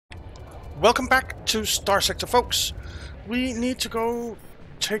Welcome back to Starsector, folks. We need to go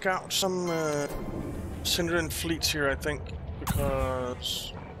take out some Sindrian fleets here, I think,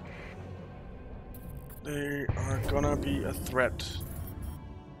 because they are gonna be a threat.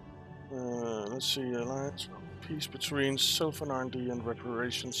 Let's see, alliance, peace between Sylvan R&D and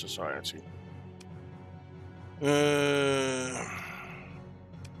Reparation Society.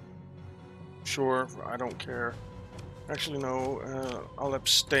 Sure, I don't care. Actually, no, I'll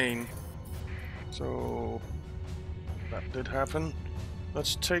abstain. So that did happen.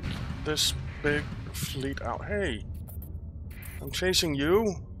 Let's take this big fleet out. Hey, I'm chasing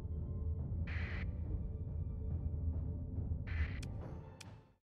you.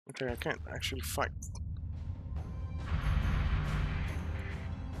 Okay, I can't actually fight.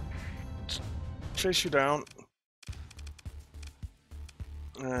 Let's chase you down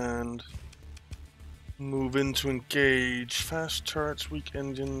and move in to engage. Fast turrets, weak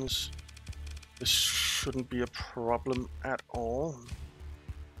engines. This shouldn't be a problem at all.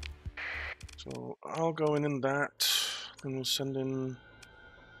 So I'll go in that. Then we'll send in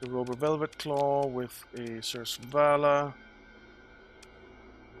the Robo Velvet Claw with a Circe Vala.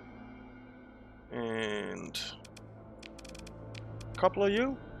 And a couple of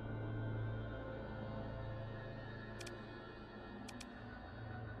you.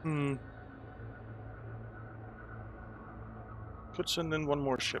 Could send in one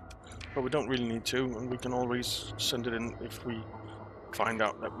more ship, but we don't really need to, and we can always send it in if we find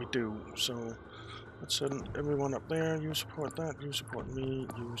out that we do. So let's send everyone up there. You support that, you support me,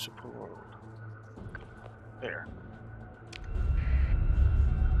 you support there.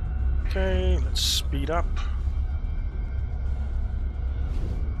 Okay, let's speed up.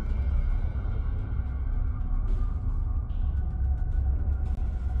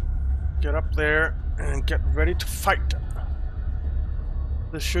 Get up there and get ready to fight.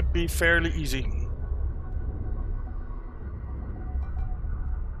 This should be fairly easy.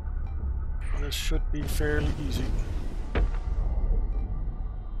 This should be fairly easy.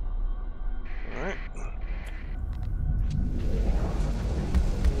 Alright.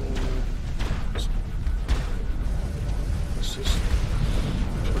 Let's just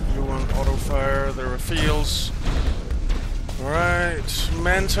put you on auto fire. There are fields. Alright.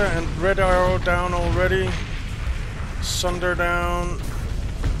 Manta and Red Arrow down already. Sunder down.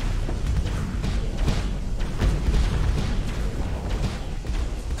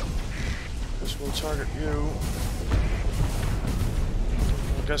 We'll target you.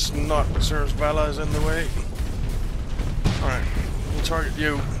 I guess not, Circe Vala is in the way. Alright, we'll target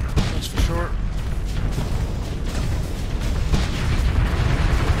you, that's for sure.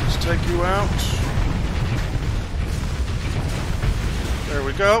 Let's take you out. There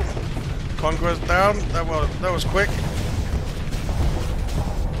we go. Conquest down. That was quick.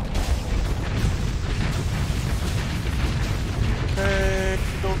 Okay,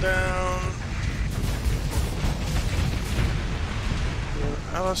 go down.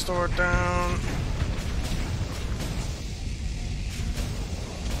 Alastor down.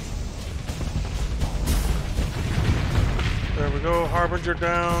 There we go, Harbinger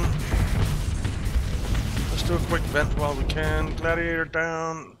down. Let's do a quick vent while we can. Gladiator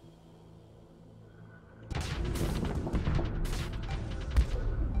down.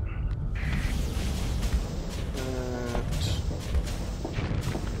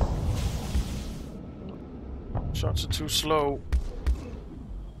 And shots are too slow.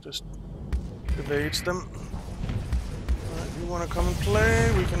 Just evades them. Alright, you want to come and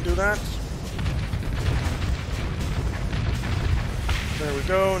play? We can do that. There we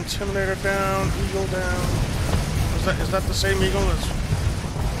go. Intimidator down. Eagle down. Is that the same eagle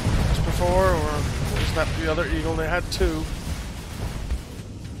as before, or is that the other eagle? They had two.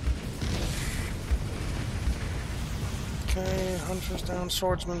 Okay, Huntress down.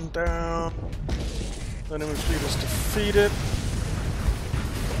 Swordsman down. The enemy fleet is defeated.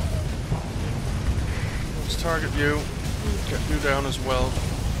 Target you. Get you down as well.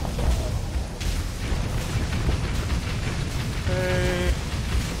 Okay.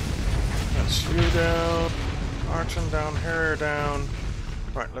 That's you down. Archon down. Harrier down.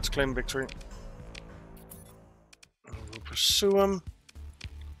 Right, let's claim victory. And we'll pursue him.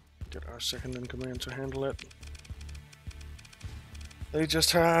 Get our second in command to handle it. They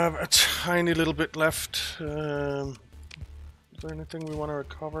just have a tiny little bit left. Is there anything we want to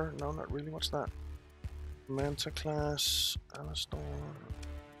recover? No, not really. What's that? Manta class, Alastor,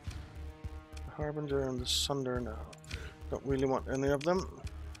 Harbinger, and the Sunder now. Don't really want any of them.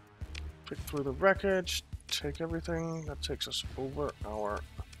 Pick through the wreckage, take everything. That takes us over our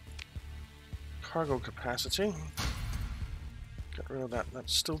cargo capacity. Get rid of that. That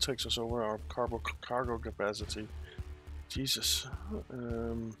still takes us over our cargo capacity. Jesus.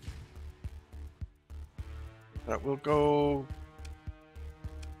 That will go...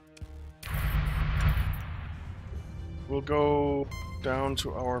 We'll go down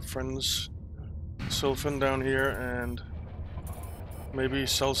to our friends Sylphan down here and maybe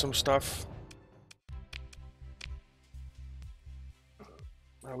sell some stuff.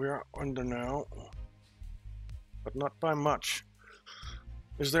 We are under now, but not by much.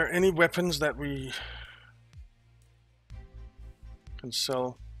 Is there any weapons that we can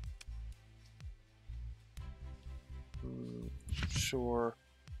sell? Sure.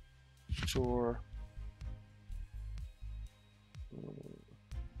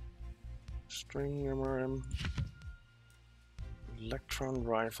 String MRM. Electron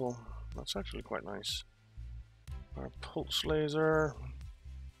rifle. That's actually quite nice. Our pulse laser.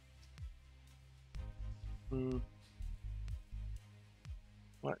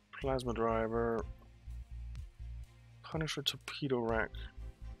 Light plasma driver. Punisher torpedo rack.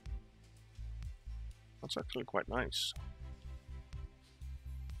 That's actually quite nice.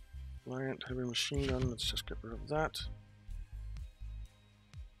 Giant heavy machine gun. Let's just get rid of that.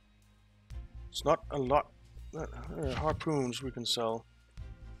 It's not a lot. Harpoons we can sell.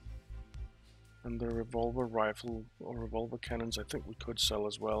 And the revolver rifle or revolver cannons I think we could sell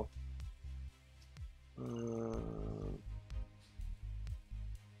as well.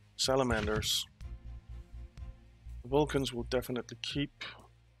 Salamanders. Vulcans will definitely keep.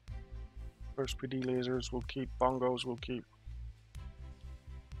 First PD lasers will keep. Bongos will keep.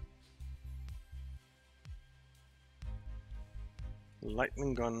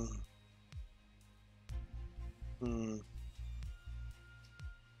 Lightning gun.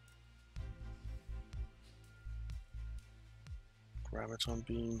 Graviton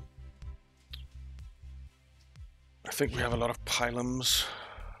beam. I think we have a lot of pylons.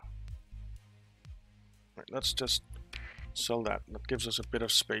 Right, let's just sell that. That gives us a bit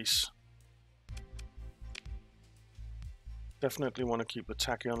of space. Definitely want to keep the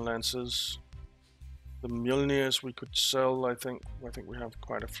tachyon lances. The Mjolnirs we could sell, I think. I think we have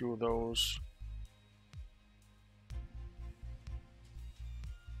quite a few of those.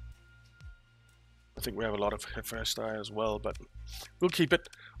 I think we have a lot of Hephaestus as well, but we'll keep it.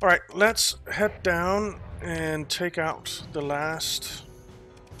 Alright, let's head down and take out the last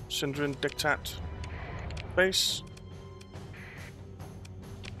Sindrian Diktat base.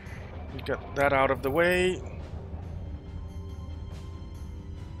 Get that out of the way.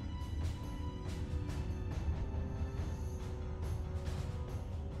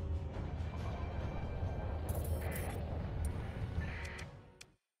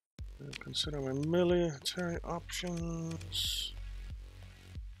 Consider my military options.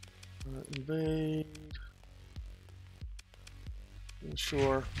 Invade.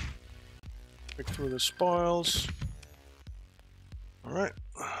 Ensure. Pick through the spoils. Alright.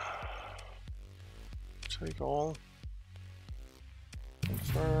 Take all.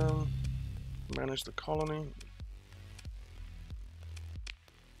 Confirm. Manage the colony.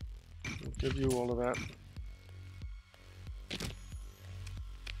 I'll give you all of that.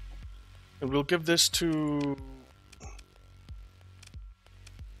 And we'll give this to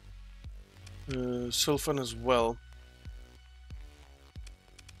Sylphan as well.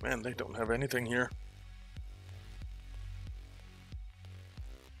 Man, they don't have anything here.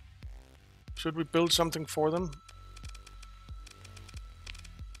 Should we build something for them?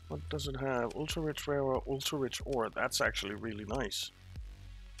 What does it have? Ultra rich rare or ultra rich ore. That's actually really nice.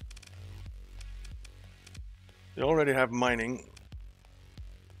 They already have mining.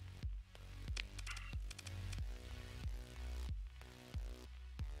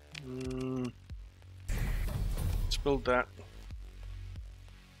 Let's build that.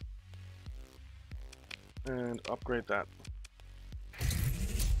 And upgrade that.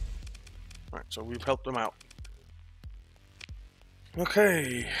 Alright, so we've helped them out.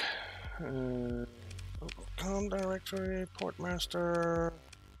 Okay. Com directory, portmaster.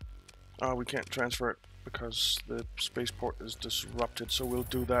 We can't transfer it because the spaceport is disrupted, so we'll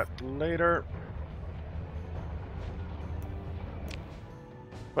do that later.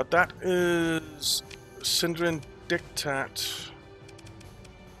 But that is Sindrian Diktat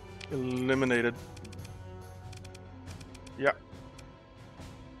eliminated. Yeah.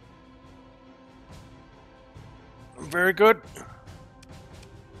 Very good.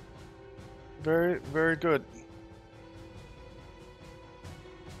 Very, very good.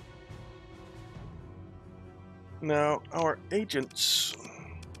 Now, our agents.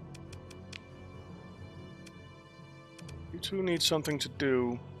 You two need something to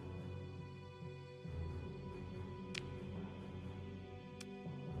do.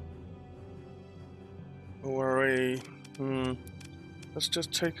 ORA. Let's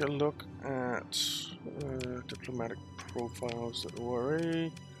just take a look at diplomatic profiles. The ORA,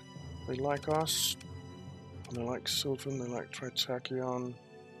 they like us. They like Sylvan, they like Tritachyon.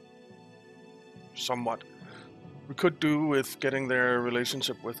 Somewhat. We could do with getting their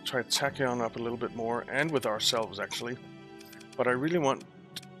relationship with Tritachyon up a little bit more, and with ourselves actually. But I really want...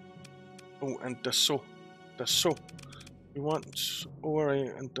 Oh, and Dassault. Dassault. We want ORA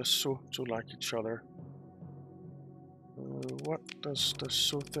and Dassault to like each other. What does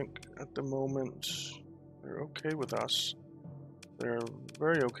Dassault think at the moment? They're okay with us. They're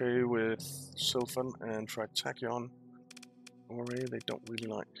very okay with Sylvan and Tritachyon. ORA they don't really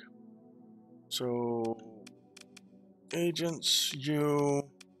like. So... Agents, you...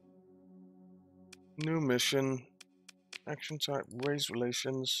 New mission. Action type, raise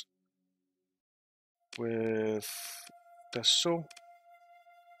relations with Dassault.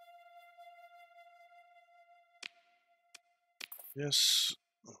 Yes.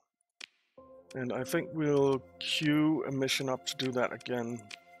 And I think we'll queue a mission up to do that again.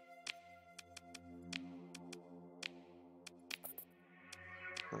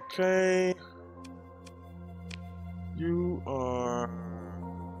 Okay. You are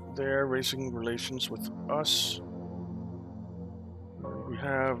there raising relations with us. We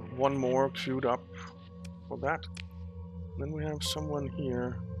have one more queued up for that. Then we have someone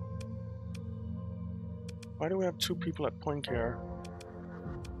here. Why do we have two people at point care?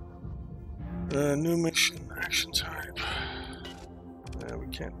 New mission, action type. We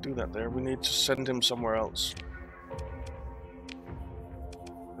can't do that there. We need to send him somewhere else.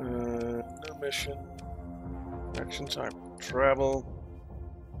 New mission, action type, travel,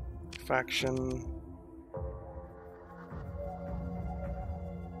 faction.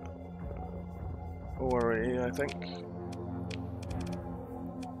 ORA, I think.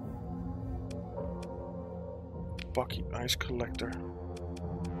 Bucky Ice Collector.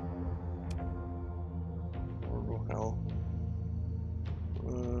 Horrible hell.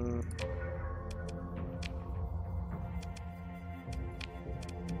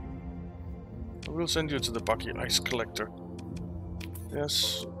 We'll send you to the Bucky Ice Collector.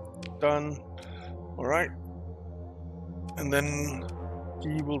 Yes, done. Alright. And then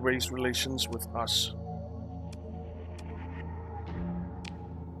he will raise relations with us.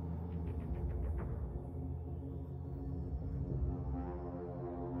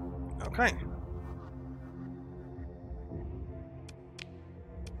 Okay.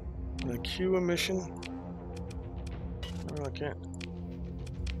 The queue a mission. Oh, I can't.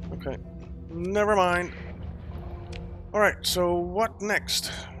 Okay. Never mind. Alright, so what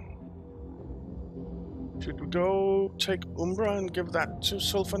next? Should we go take Umbra and give that to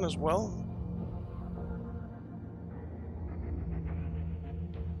Sylvan as well?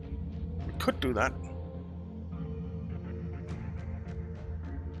 We could do that.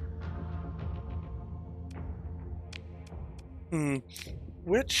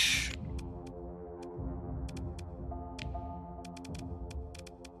 Which...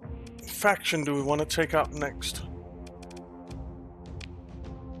 faction do we want to take out next?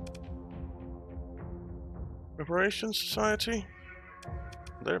 Reparation Society?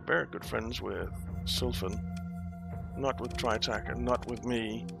 They're very good friends with Sylvan. Not with Tritac, and not with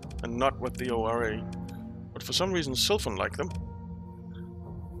me, and not with the ORA. But for some reason Sylvan like them.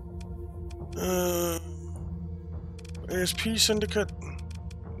 ASP Syndicate.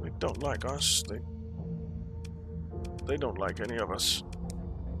 They don't like us. They don't like any of us.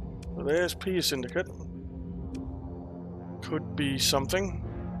 The ASP Syndicate could be something.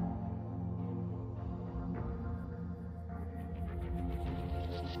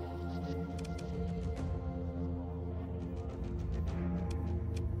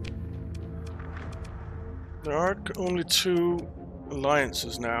 There are only two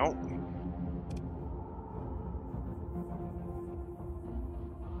alliances now.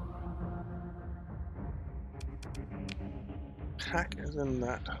 Hack is in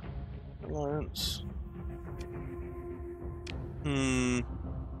that alliance.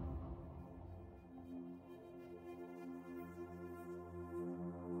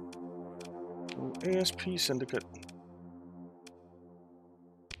 ASP Syndicate.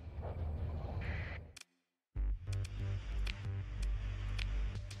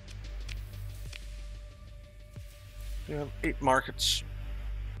 We have 8 markets.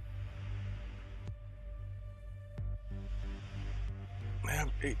 We have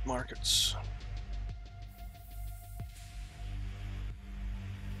 8 markets.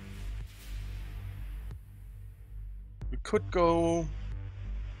 We could go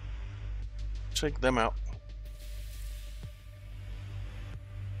take them out.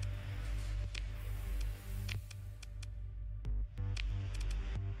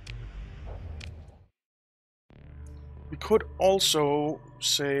 could also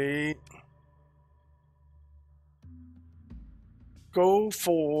say go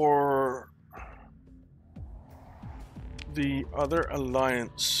for the other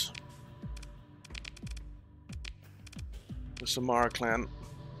alliance, the Samara clan,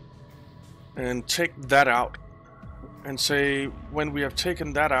 and take that out, and say when we have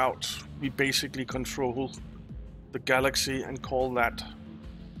taken that out, we basically control the galaxy and call that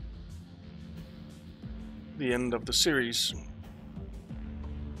the end of the series.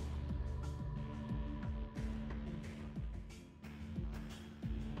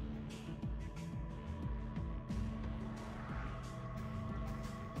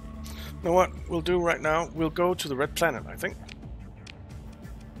 You know what we'll do right now? We'll go to the red planet, I think.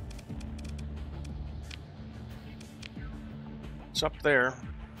 It's up there.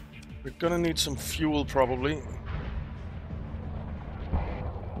 We're gonna need some fuel probably.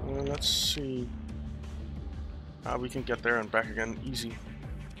 Let's see. We can get there and back again easy.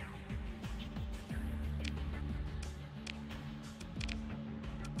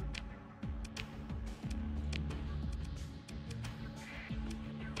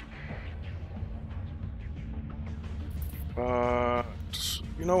 But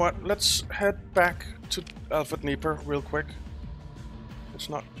you know what? Let's head back to Alpha Dnieper real quick. It's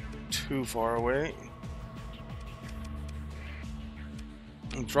not too far away.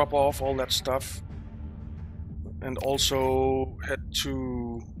 And drop off all that stuff. And also head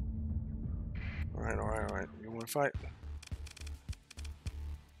to... Alright. You wanna fight?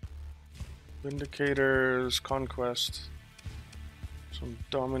 Vindicators, Conquest. Some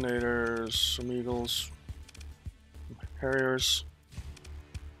Dominators, some Eagles. Some Harriers.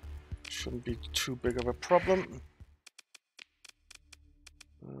 Shouldn't be too big of a problem.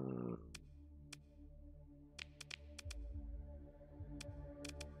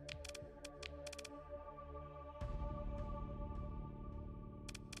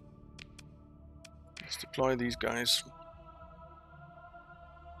 Let's deploy these guys.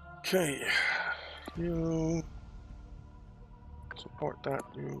 Okay, you support that,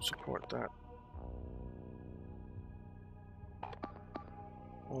 you support that.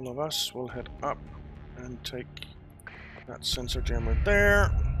 All of us will head up and take that sensor jammer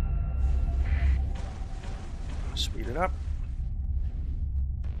there. Speed it up.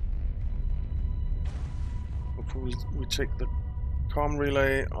 Hopefully we take the comm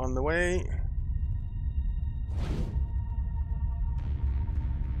relay on the way.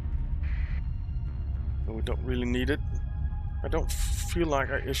 But we don't really need it. I don't feel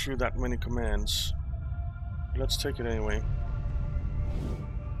like I issue that many commands. Let's take it anyway.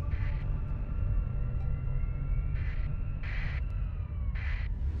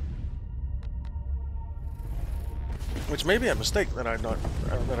 Which may be a mistake that I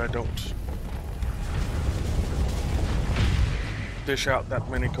don't dish out that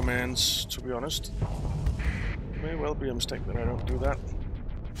many commands, to be honest. It may well be a mistake that I don't do that.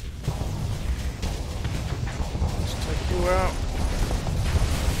 Let's take you out.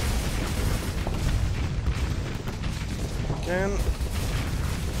 Again.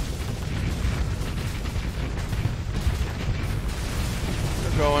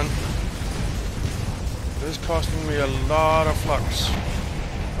 You're going. This is costing me a lot of flux,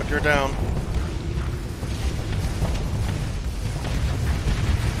 but you're down.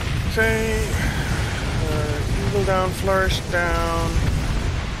 Okay, Eagle down, Flourish down,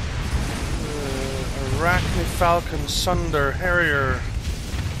 Arachne, Falcon, Sunder, Harrier,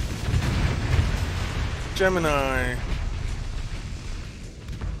 Gemini.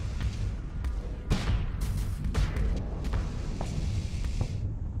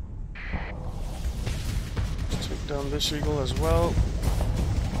 Down this Eagle as well.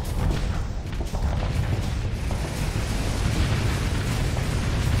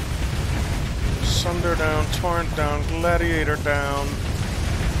 Sunder down, Torrent down, Gladiator down,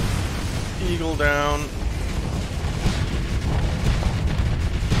 Eagle down.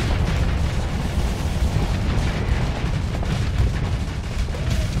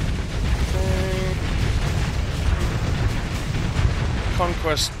 Okay.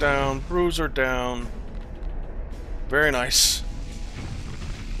 Conquest down, Bruiser down. Very nice.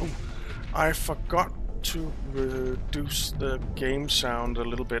 Ooh, I forgot to reduce the game sound a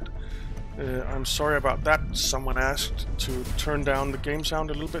little bit. I'm sorry about that. Someone asked to turn down the game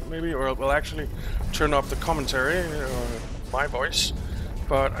sound a little bit maybe, or we'll actually turn off the commentary, or my voice.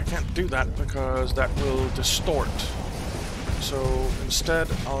 But I can't do that because that will distort. So instead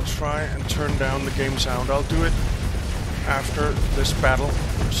I'll try and turn down the game sound. I'll do it after this battle.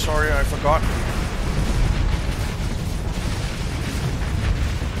 Sorry I forgot.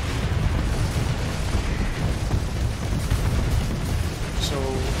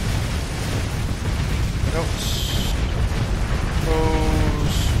 Notes.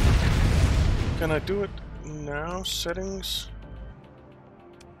 Pose. Can I do it now? Settings.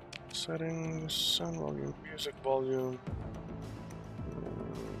 Settings. Sound volume. Music volume.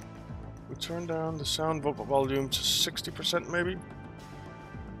 We turn down the sound volume to 60% maybe.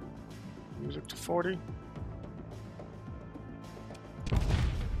 Music to 40.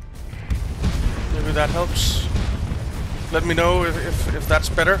 Maybe that helps. Let me know if that's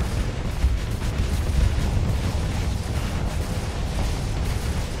better.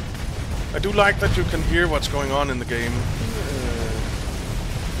 I do like that you can hear what's going on in the game.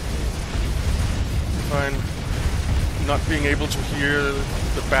 Fine. Not being able to hear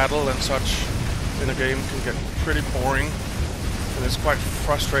the battle and such in a game can get pretty boring, and it's quite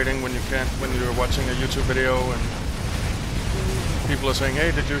frustrating when you're watching a YouTube video and people are saying,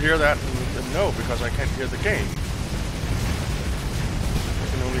 "Hey, did you hear that?" And no, because I can't hear the game. I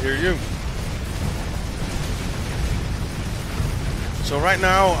can only hear you. So right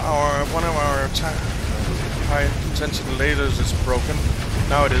now, one of our high intensity lasers is broken.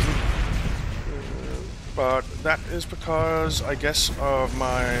 Now it isn't. But that is because, I guess, of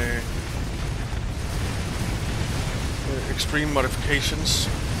my extreme modifications,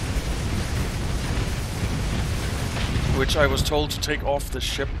 which I was told to take off the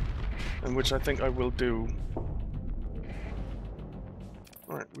ship, and which I think I will do.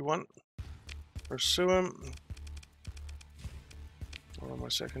 Alright, we want pursue him. Or my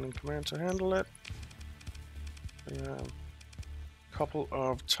second in command to handle it. Yeah. Couple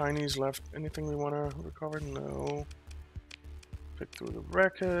of Chinese left. Anything we want to recover? No. Pick through the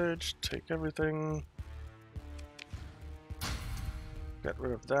wreckage. Take everything. Get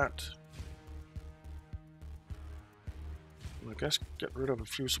rid of that. I guess get rid of a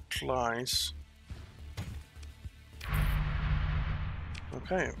few supplies.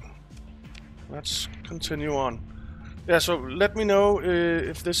 Okay. Let's continue on. Yeah, so let me know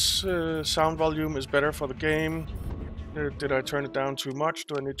if this sound volume is better for the game. Did I turn it down too much?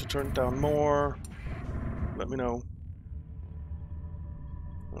 Do I need to turn it down more? Let me know.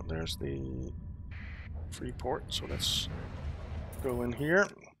 Well, there's the free port, so let's go in here.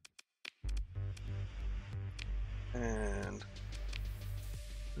 And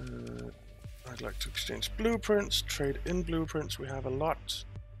I'd like to exchange blueprints, trade in blueprints. We have a lot.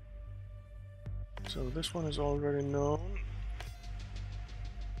 So this one is already known.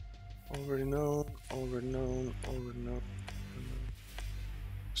 Already known, already known, already known.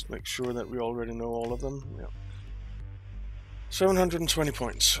 Just make sure that we already know all of them. Yeah. 720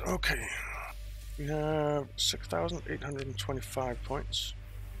 points. Okay. We have 6,825 points.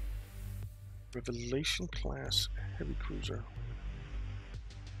 Revelation class heavy cruiser.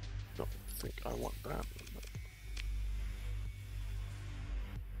 Don't think I want that.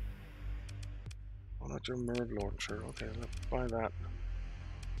 Oh, not your Merv launcher. Okay, let's buy that.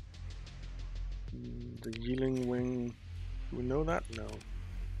 The Yeeling Wing. Do we know that? No.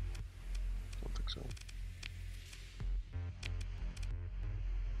 Don't think so.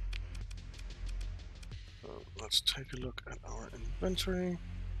 Let's take a look at our inventory.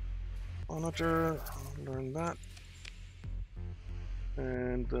 Onager, learn that.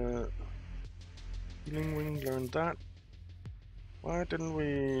 And the Yeeling Wing, learn that. Why didn't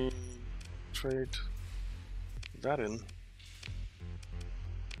we trade that in?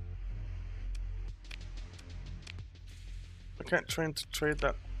 I can't trade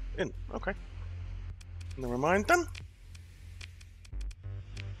that in. Okay. Never mind then.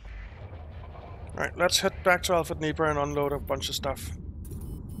 Alright, let's head back to Alpha Dnieper and unload a bunch of stuff.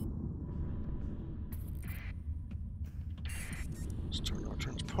 Let's turn our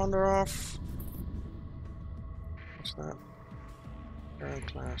transponder off. What's that? Parent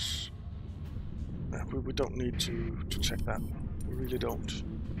class. We don't need to check that. We really don't.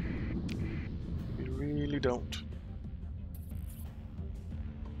 We really don't.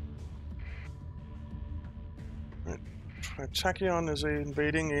 Tachyon is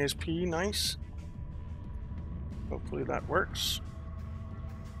invading ASP, nice. Hopefully that works.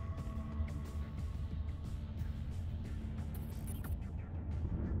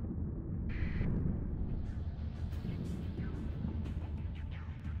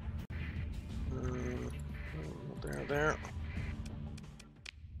 There.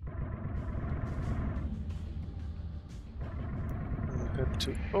 Head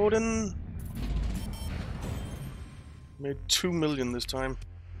to Odin. Made 2 million this time.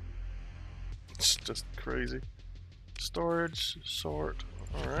 It's just crazy. Storage, sort.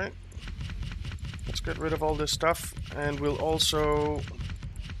 Alright. Let's get rid of all this stuff, and we'll also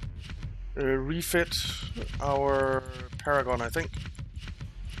refit our Paragon, I think.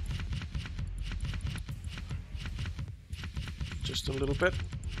 just a little bit,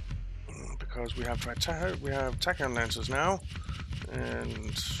 because we have tachyon lenses now,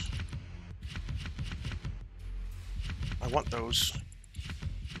 and I want those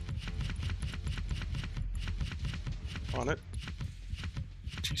on it.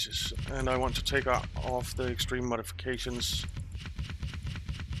 Jesus. And I want to take off the extreme modifications.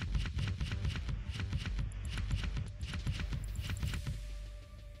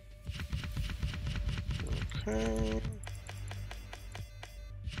 Okay.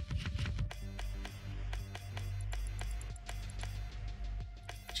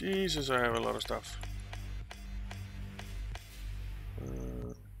 Jesus, I have a lot of stuff.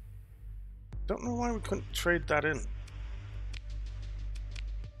 Don't know why we couldn't trade that in.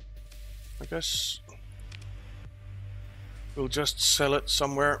 I guess we'll just sell it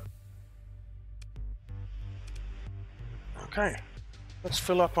somewhere. Okay, let's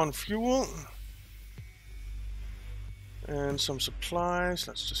fill up on fuel and some supplies.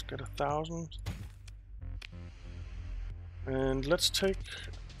 Let's just get 1,000. And let's take...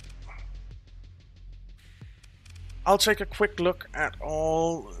 I'll take a quick look at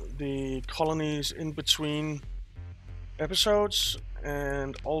all the colonies in between episodes,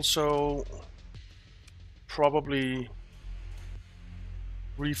 and also probably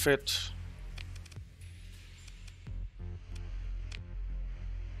refit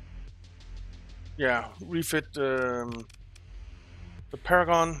the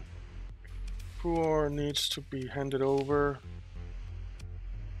Paragon. Who needs to be handed over.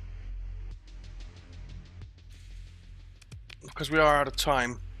 Because we are out of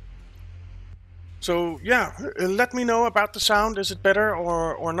time. So yeah, let me know about the sound. Is it better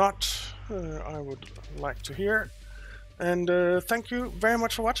or not? I would like to hear it. And thank you very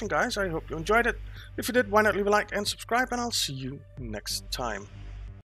much for watching, guys. I hope you enjoyed it. If you did, why not leave a like and subscribe, and I'll see you next time.